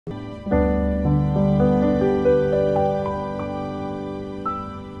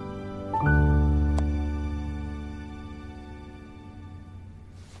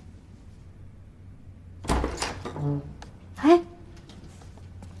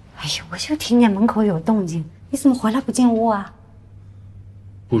哎呀，我就听见门口有动静，你怎么回来不进屋啊？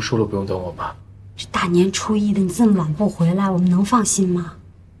不是说了不用等我吗？这大年初一的，你这么晚不回来，我们能放心吗？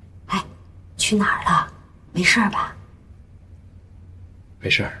哎，去哪儿了？没事吧？没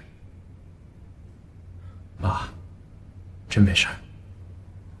事儿，妈，真没事儿。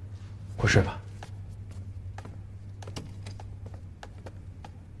快睡吧。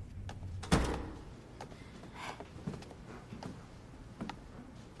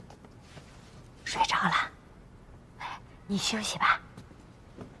睡着了，你休息吧。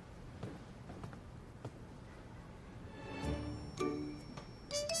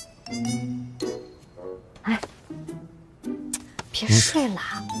哎，别睡了，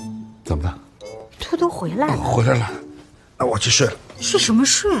怎么了？图图回来了。回来了，那我去睡了。睡什么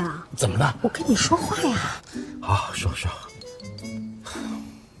睡啊？怎么了？我跟你说话呀。好，说。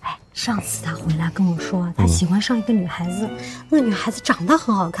哎，上次他回来跟我说，他喜欢上一个女孩子，那女孩子长得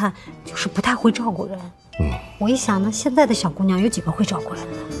很好看，就是不太会照顾人。我一想呢，现在的小姑娘有几个会照顾人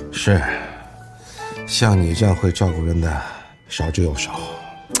的？是，像你这样会照顾人的少之又少。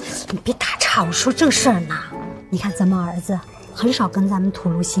你别打岔，我说正事儿呢。你看咱们儿子很少跟咱们吐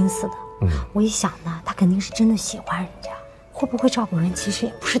露心思的。我一想呢，他肯定是真的喜欢人家，会不会照顾人其实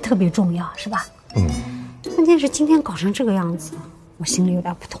也不是特别重要，是吧？关键是今天搞成这个样子，我心里有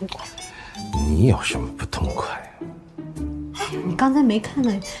点不痛快。你有什么不痛快？你刚才没看到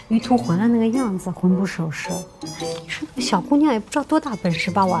于途回来那个样子，魂不守舍。你说那个小姑娘也不知道多大本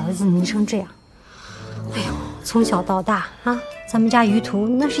事，把我儿子迷成这样。哎呦，从小到大啊，咱们家于途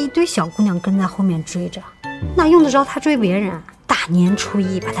那是一堆小姑娘跟在后面追着，哪用得着他追别人啊？大年初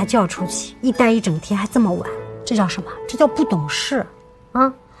一把他叫出去，一待一整天还这么晚，这叫什么？这叫不懂事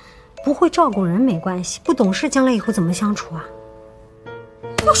啊！不会照顾人没关系，不懂事将来以后怎么相处啊？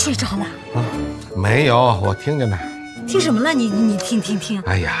又睡着了啊？没有，我听着呢。听什么了？你听。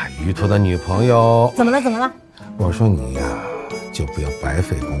哎呀，于途的女朋友怎么了？我说你呀，就不要白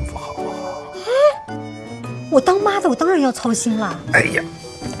费功夫，好不好？我当妈的，我当然要操心了。哎呀，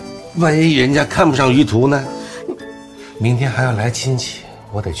万一人家看不上于途呢？明天还要来亲戚，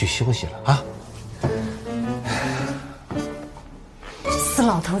我得去休息了啊。死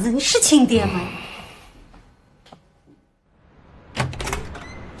老头子，你是亲爹吗？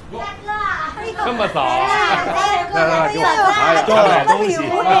这么早啊！来，给我，哎呀，拿点东西。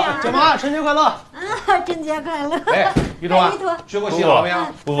舅妈，春节快乐！春节快乐！哎，于途啊，学过洗澡没有？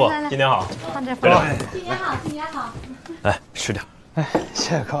伯父，今年好。放这。新年好。哎，吃点。哎，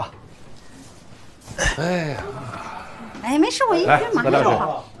谢谢哥。哎呀，哎，没事，我一边忙着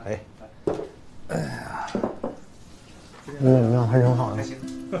好。哎呀，你怎么样？还挺好的。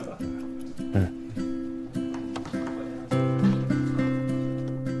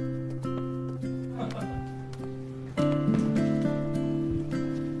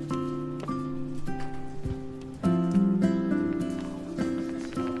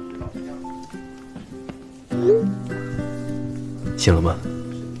醒了吗？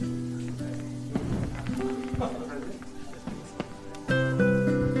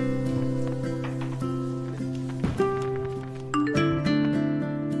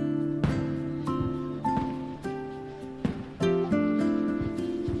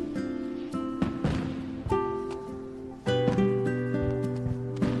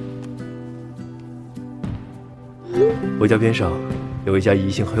我家边上有一家宜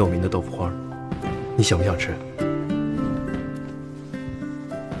兴很有名的豆腐花，你想不想吃？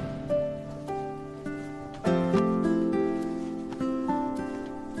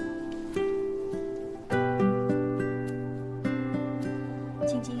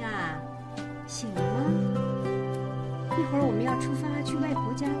晶晶啊，醒了吗？一会儿我们要出发去外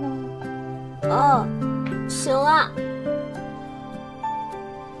婆家喽。哦，醒了。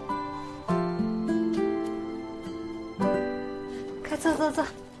快坐。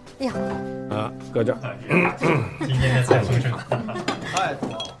哎呀，啊，搁这儿。今天的菜丰盛。太多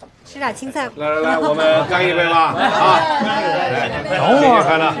了。吃点青菜。来，我们干一杯吧！啊，等会儿，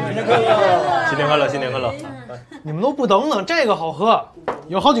新年快乐，新年快乐！你们都不等，这个好喝，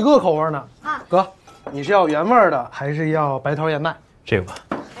有好几个口味呢。啊，哥，你是要原味的，还是要白桃燕麦？这个吧。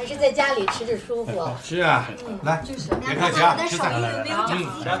还是在家里吃着舒服。是啊，来，别客气啊，吃菜。来，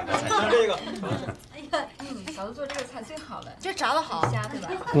像这个。哎呀，嫂子做这个菜最好了，这炸的好，虾对吧？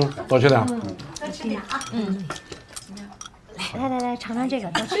多吃点。多吃点啊。来，尝尝这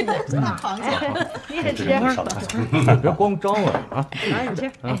个，多吃点。螃蟹，你也吃。别光张了啊！来，你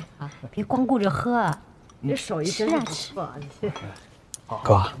吃。哎，别光顾着喝，这手艺真是不错。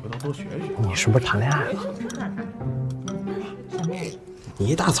哥，你是不是谈恋爱了？你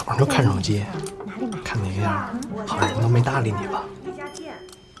一大早上就看手机，看那个样，好像人都没搭理你吧？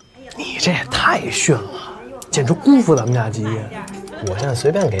你这也太逊了，简直辜负咱们家基因。我现在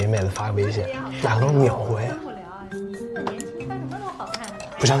随便给一妹子发个微信，那都是秒回。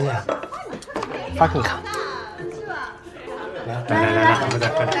不相信？发给你看。来，大哥，大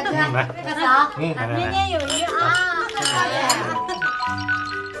嫂，年年有余啊！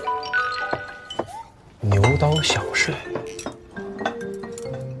牛刀小试。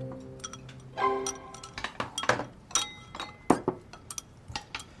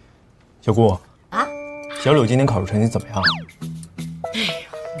小顾啊，小柳今天考试成绩怎么样？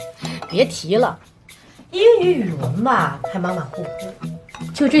别提了，英语、语文吧还马马虎虎，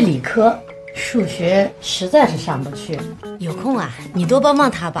就这理科、数学实在是上不去。有空啊，你多帮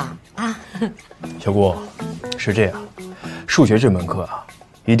帮他吧。啊，小顾，是这样，数学这门课啊，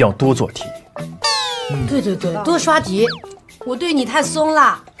一定要多做题。对，多刷题。我对你太松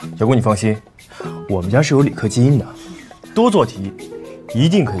了。小顾，你放心，我们家是有理科基因的，多做题，一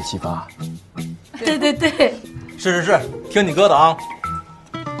定可以启发。对，是，听你哥的啊。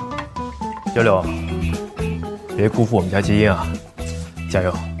小柳，别辜负我们家基因啊，加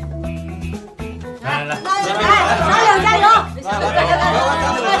油！来，小柳加油！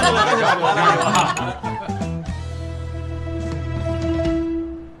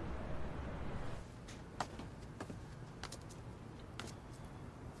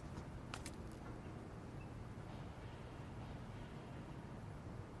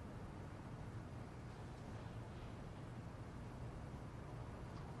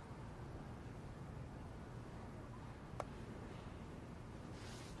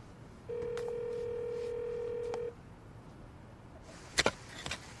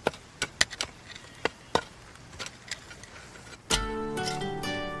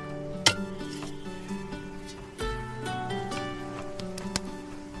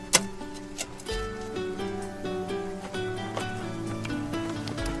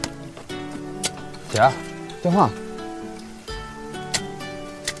姐，电话。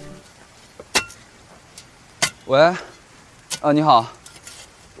喂，你好，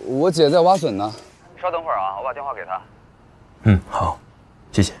我姐在挖笋呢。稍等会儿啊，我把电话给她。好，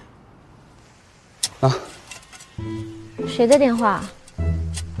谢谢。啊，谁的电话？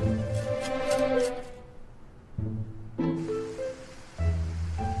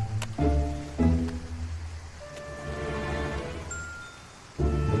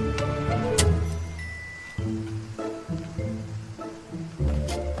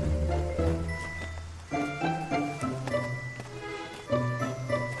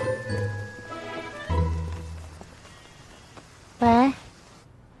喂，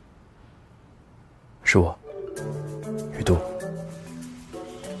是我，雨都。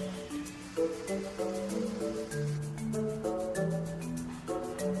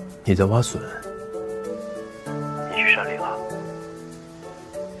你在挖笋？你去山里了？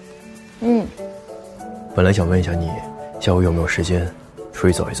本来想问一下你，下午有没有时间出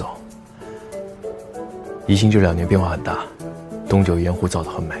去走一走？宜兴这2年变化很大，东九盐湖造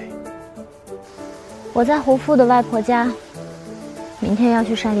得很美。我在胡父的外婆家，明天要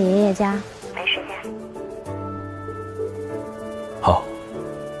去山里爷爷家，没时间。好，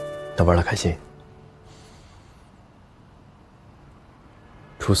那玩得开心。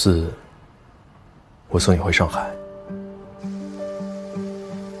初4，我送你回上海。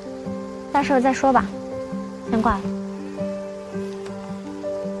到时候再说吧，先挂了。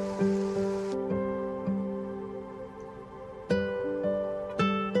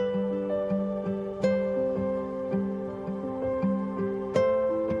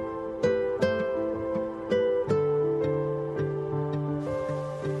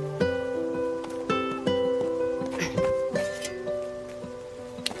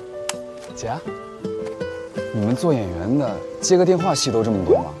姐，你们做演员的接个电话戏都这么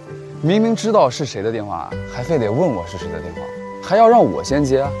多吗？明明知道是谁的电话，还非得问我是谁的电话，还要让我先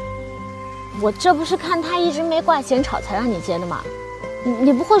接啊？我这不是看他一直没挂嫌吵才让你接的吗？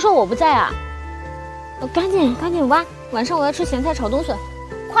你不会说我不在啊？赶紧挖，晚上我要吃咸菜炒冬笋，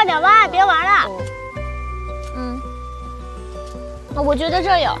快点挖，别玩了。我觉得这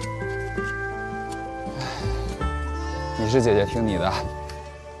儿有。你是姐姐，听你的。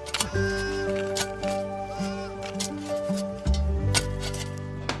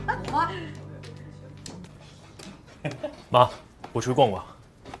妈，我出去逛逛。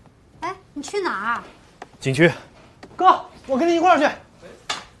哎，你去哪儿？景区。哥，我跟你一块儿去。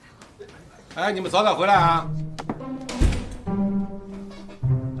哎，你们早点回来啊！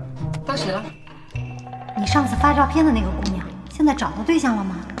到谁了？你上次发照片的那个姑娘，现在找到对象了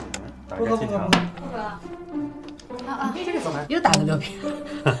吗？不喝。这个怎么又打个6瓶？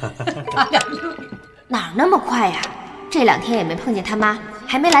打2瓶，哪儿那么快呀？这2天也没碰见他妈，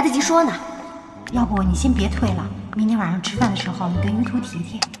还没来得及说呢。要不你先别退了，明天晚上吃饭的时候你跟于途提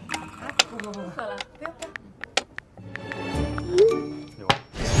提。不，渴了，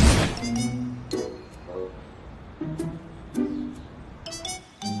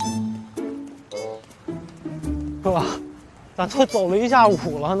不要。哥，咱都走了一下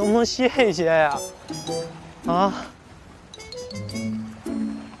午了，能不能歇一歇呀？啊？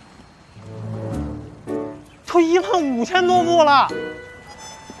都15000多步了。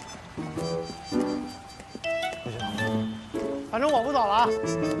不行，反正我不走了啊。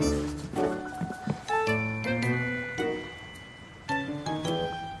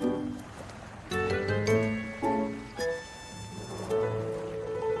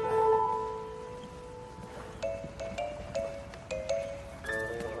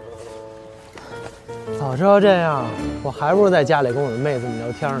早知道这样，我还不如在家里跟我的妹子们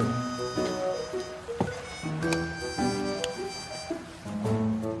聊天呢。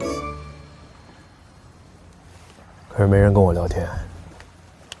可是没人跟我聊天。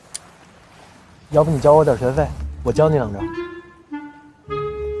要不你交我点学费，我教你2招。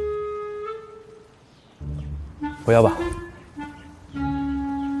不要吧。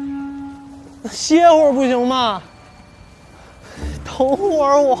歇会儿不行吗？等会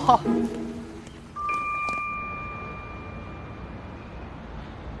儿我。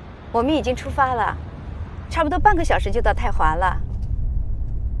我们已经出发了，差不多半个小时就到太华了。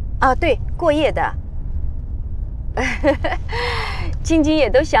啊，对，过夜的。晶晶也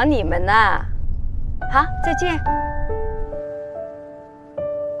都想你们呢。好，再见。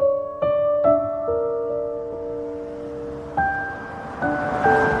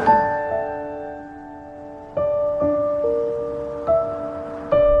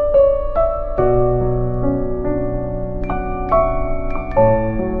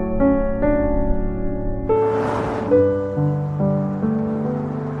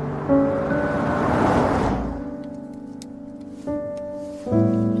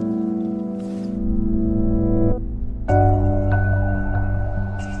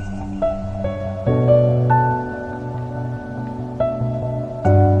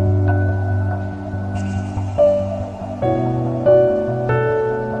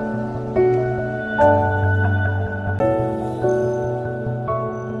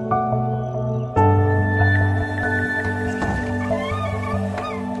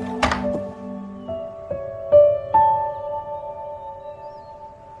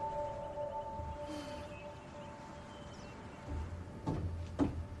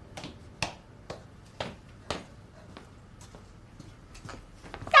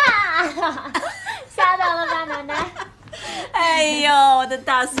吓到了吧，奶奶？哎呦，我的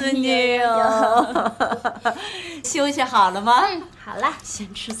大孙女哟！休息好了吗？好了，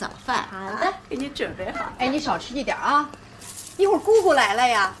先吃早饭。好的，给你准备好。哎，你少吃一点啊，一会儿姑姑来了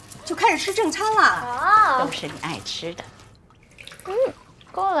呀，就开始吃正餐了。好，都是你爱吃的。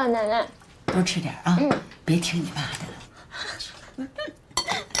够了，奶奶。多吃点啊，别听你爸的。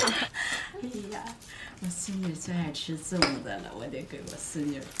哎呀，我孙女最爱吃粽子了，我得给我孙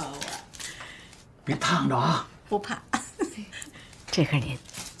女包碗。别烫着啊！不怕，这是您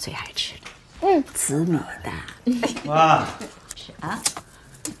最爱吃的，紫米的。哇，是啊。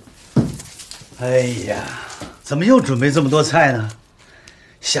哎呀，怎么又准备这么多菜呢？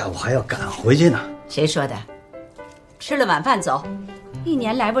下午还要赶回去呢。谁说的？吃了晚饭走，一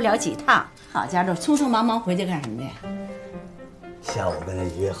年来不了几趟。好家伙，匆匆忙忙回去干什么去？下午跟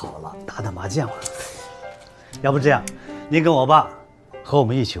人约好了打麻将。要不这样，您跟我爸和我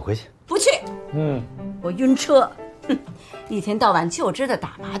们一起回去。不去。我晕车，一天到晚就知道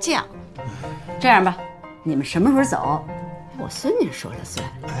打麻将。这样吧，你们什么时候走，我孙女说了算。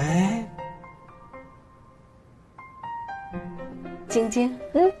哎，晶晶，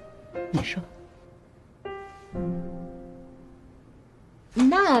你说。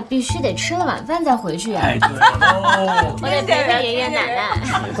那必须得吃了晚饭再回去呀。哎，对喽，我得陪陪爷爷奶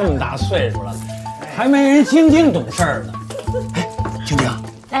奶。你这么大岁数了，还没人晶晶懂事儿呢。哎，晶晶，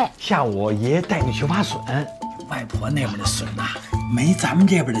哎，下午爷爷带你去挖笋，外婆那边的笋呐，没咱们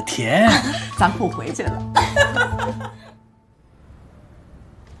这边的甜。咱不回去了。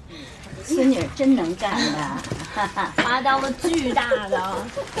孙女真能干呐，挖到了巨大的。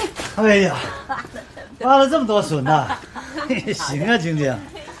哎呀，挖了这么多笋呐！行啊，晶晶。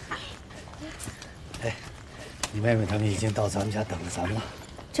哎，你妹妹他们已经到咱们家等着咱们了。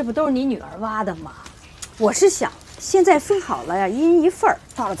这不都是你女儿挖的吗？我是想现在分好了呀，一人一份儿，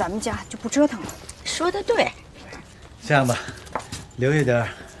到了咱们家就不折腾了。说的对。这样吧，留一点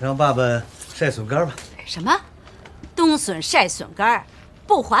让爸爸晒笋干吧。什么？冬笋晒笋干，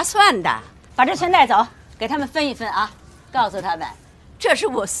不划算的。把这全带走，给他们分一分啊！告诉他们，这是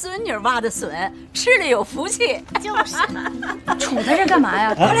我孙女挖的笋，吃了有福气。就是，杵在这干嘛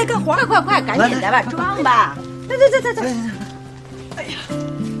呀？快来干活！快，赶紧的吧，装吧。对。哎呀，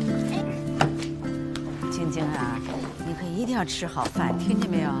晶晶啊，你可一定要吃好饭，听见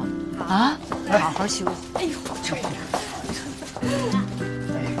没有？啊，好好休息。哎呦，这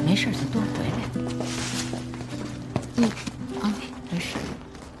没事就多回来。没事。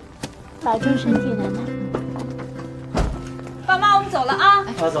保重身体，奶奶。爸妈，我们走了啊！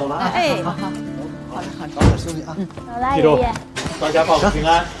走了啊！哎，好，早点休息啊！走了，爷爷。大家报个平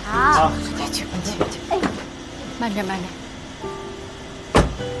安。好。快去。哎，慢点。奶奶，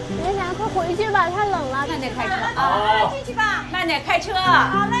快回去吧，太冷了。慢点开车啊！进去吧，慢点开车。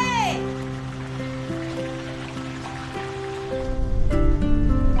好嘞。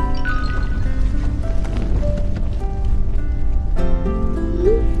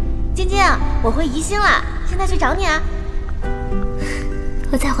晶晶，我回宜兴了，现在去找你啊。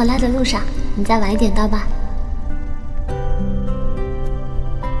我在回来的路上，你再晚一点到吧。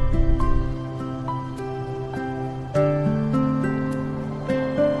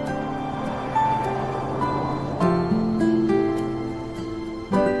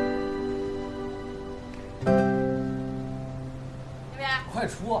快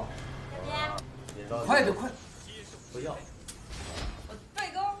出！快点！不要！对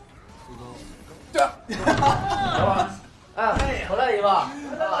勾。对。哎，回来一把！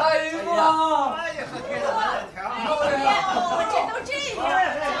哎呀！哎呀，和天上来两条！我这都这样。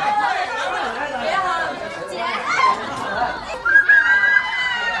别哈，姐。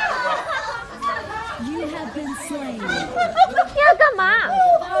你要干嘛？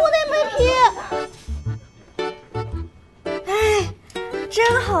我得没皮。哎，真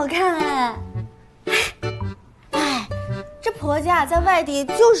好看哎！哎，这婆家在外地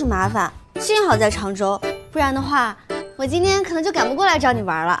就是麻烦，幸好在常州，不然的话，我今天可能就赶不过来找你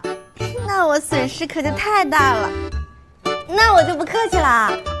玩了。那我损失可就太大了。那我就不客气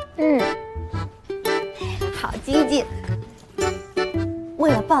了。好，晶晶，为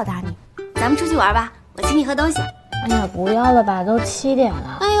了报答你，咱们出去玩吧，我请你喝东西。哎呀，不要了吧，都7点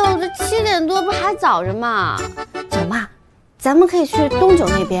了。哎呦，这7点多不是还早着吗？走嘛，咱们可以去东九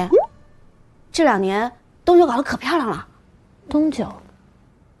那边。这2年东九搞得可漂亮了。东九，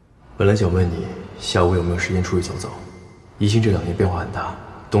本来想问你下午有没有时间出去走走。宜兴这2年变化很大，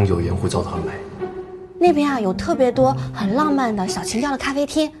东九沿湖糟蹋了美。那边啊有特别多很浪漫的小情调的咖啡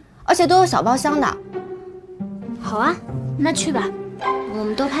厅，而且都有小包厢的。好啊，那去吧。我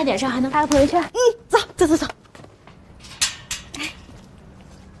们多拍点照，还能发个朋友圈。走。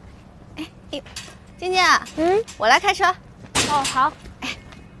晶晶，我来开车。哦，好。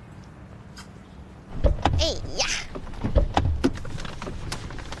哎呀，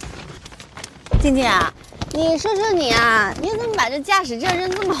晶晶啊，你说你啊，你怎么把这驾驶证扔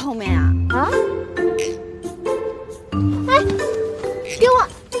这么后面啊？哎，给我！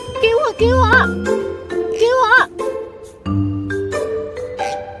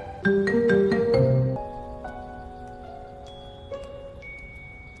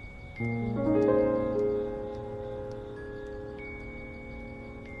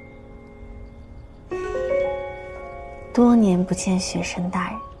多年不见学生大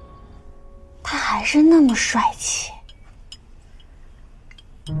人，他还是那么帅气。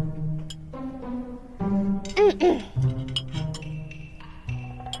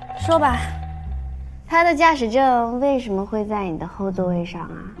说吧，他的驾驶证为什么会在你的后座位上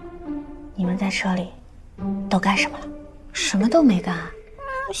啊？你们在车里都干什么了？什么都没干。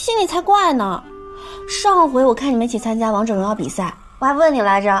心里才怪呢。上回我看你们一起参加王者荣耀比赛，我还问你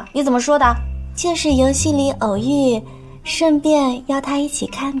来着，你怎么说的？就是游戏里偶遇，顺便邀他一起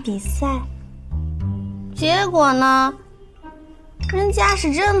看比赛。结果呢，人驾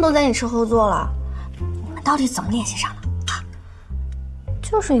驶证都在你车后座了。你们到底怎么联系上的？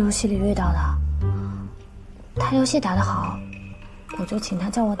就是游戏里遇到的。他游戏打得好，我就请他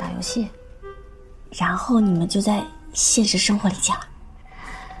教我打游戏。然后你们就在现实生活里见了？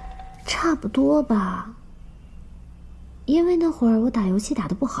差不多吧。因为那会儿我打游戏打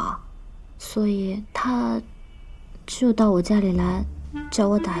得不好，所以他就到我家里来教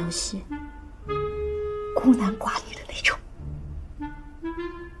我打游戏。孤男寡女的那种。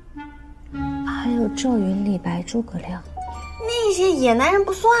还有赵云、李白、诸葛亮，那些野男人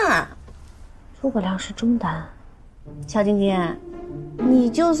不算。诸葛亮是中单。小晶晶，你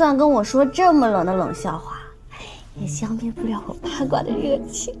就算跟我说这么冷的冷笑话，也消灭不了我八卦的热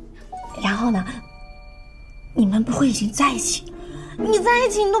情。然后呢，你们不会已经在一起？你在一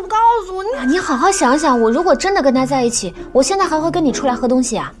起你都不告诉我，你好好想想，我如果真的跟他在一起，我现在还会跟你出来喝东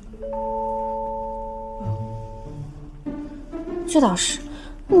西啊？这倒是，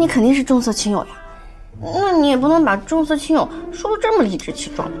你肯定是重色轻友呀。那你也不能把重色轻友说得这么理直气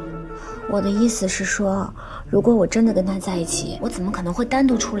壮。我的意思是说，如果我真的跟他在一起，我怎么可能会单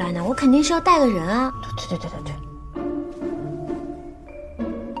独出来呢？我肯定是要带个人啊。对。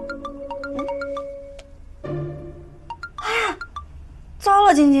哎呀，糟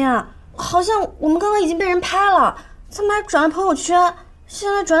了，晶晶，好像我们刚刚已经被人拍了，他们还转了朋友圈，现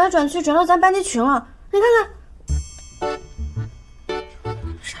在转来转去转到咱班级群了。你看看，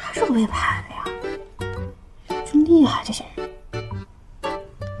啥时候被拍的呀？真厉害，这些人。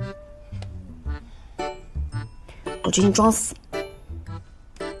我决定装死。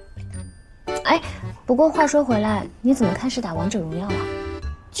哎，不过话说回来，你怎么开始打王者荣耀啊？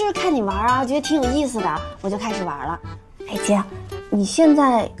就是看你玩啊，觉得挺有意思的，我就开始玩了。哎姐，你现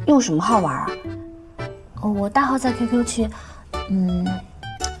在用什么号玩啊？我大号在 QQ 区，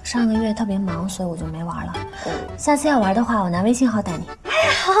上个月特别忙，所以我就没玩了。下次要玩的话，我拿微信号带你。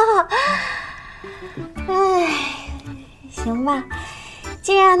哎，行吧，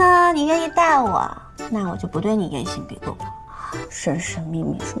既然呢你愿意带我，那我就不对你原形毕露了，神神秘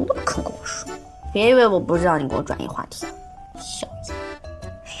秘，什么都不肯跟我说。别以为我不知道你给我转移话题，小子！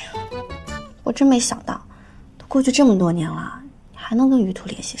哎呀，我真没想到，都过去这么多年了，你还能跟于途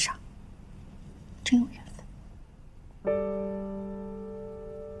联系上，真有缘分。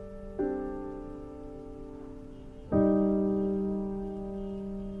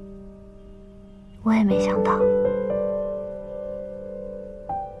我也没想到。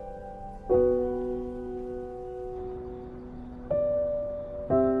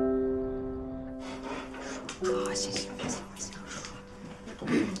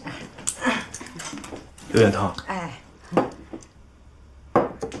有点烫。哎，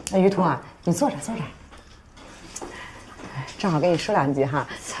于途啊，你坐着坐着。正好跟你说两句哈。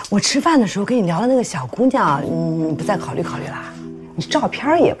我吃饭的时候跟你聊的那个小姑娘，你不再考虑考虑啦？你照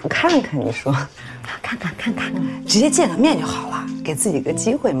片也不看看，你说？看看，直接见个面就好了，给自己个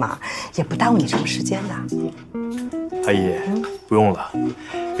机会嘛，也不耽误你什么时间的。阿姨，不用了，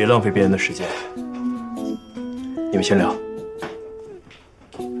别浪费别人的时间。你们先聊。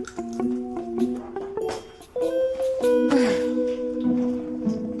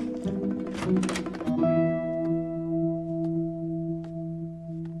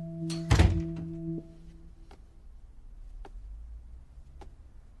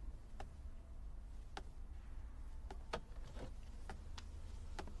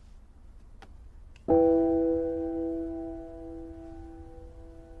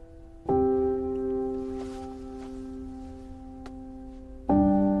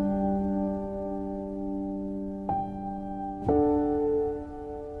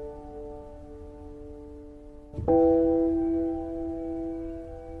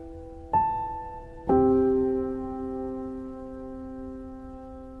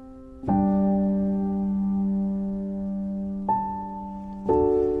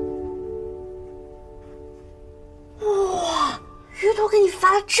给你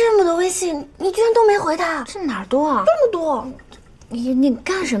发了这么多微信，你居然都没回他？这哪儿多啊？这么多！你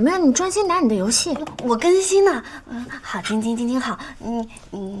干什么呀？你专心打你的游戏。我更新呢。好，晶晶好，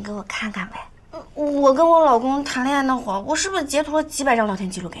你给我看看呗。我跟我老公谈恋爱那会儿，我是不是截图了几百张聊天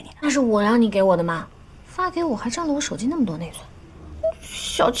记录给你？那是我让你给我的吗？发给我还占了我手机那么多内存。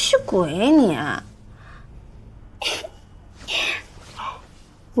小气鬼你！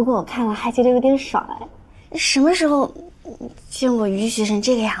不过我看了还觉得有点爽哎。什么时候见过于学生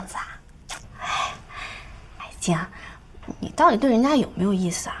这个样子啊？哎，晶，你到底对人家有没有意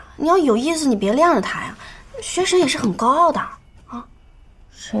思啊？你要有意思，你别晾着他呀。学生也是很高傲的啊。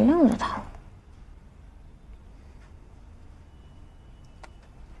谁晾着他了？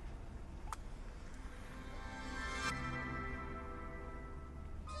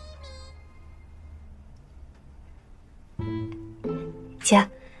姐，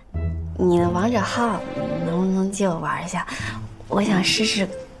你的王者号能不能借我玩一下？我想试试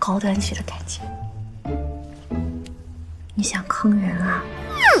高端区的感觉。你想坑人啊？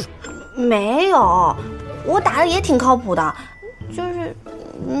没有，我打的也挺靠谱的，就是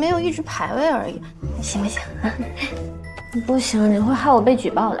没有一直排位而已。行不行？不行，你会害我被举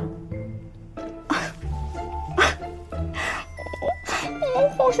报的。我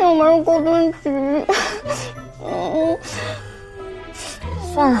好想玩高端局。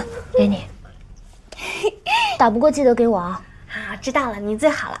算了，给你。打不过记得给我啊！好，知道了，你最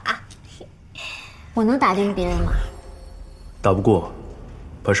好了啊！我能打得赢别人吗？打不过，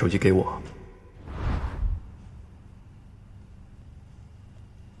把手机给我。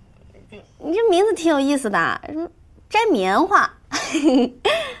你这名字挺有意思的，摘棉花。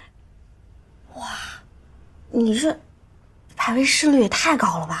哇，你是排位失率也太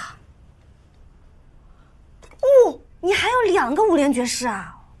高了吧？哦，你还有2个5连绝世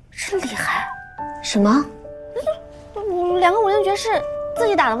啊，真厉害！什么2个5连绝世自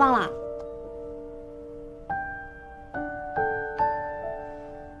己打的忘了？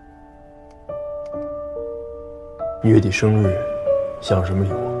月底生日，想要什么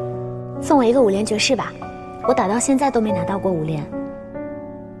礼物？送我一个5连绝世吧，我打到现在都没拿到过5连。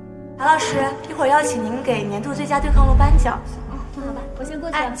白老师，一会儿要请您给年度最佳对抗路颁奖。那好吧，我先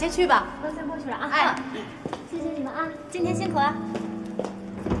过去了。哎，你先去吧。我先过去了啊。哎，谢谢你们啊，今天辛苦了。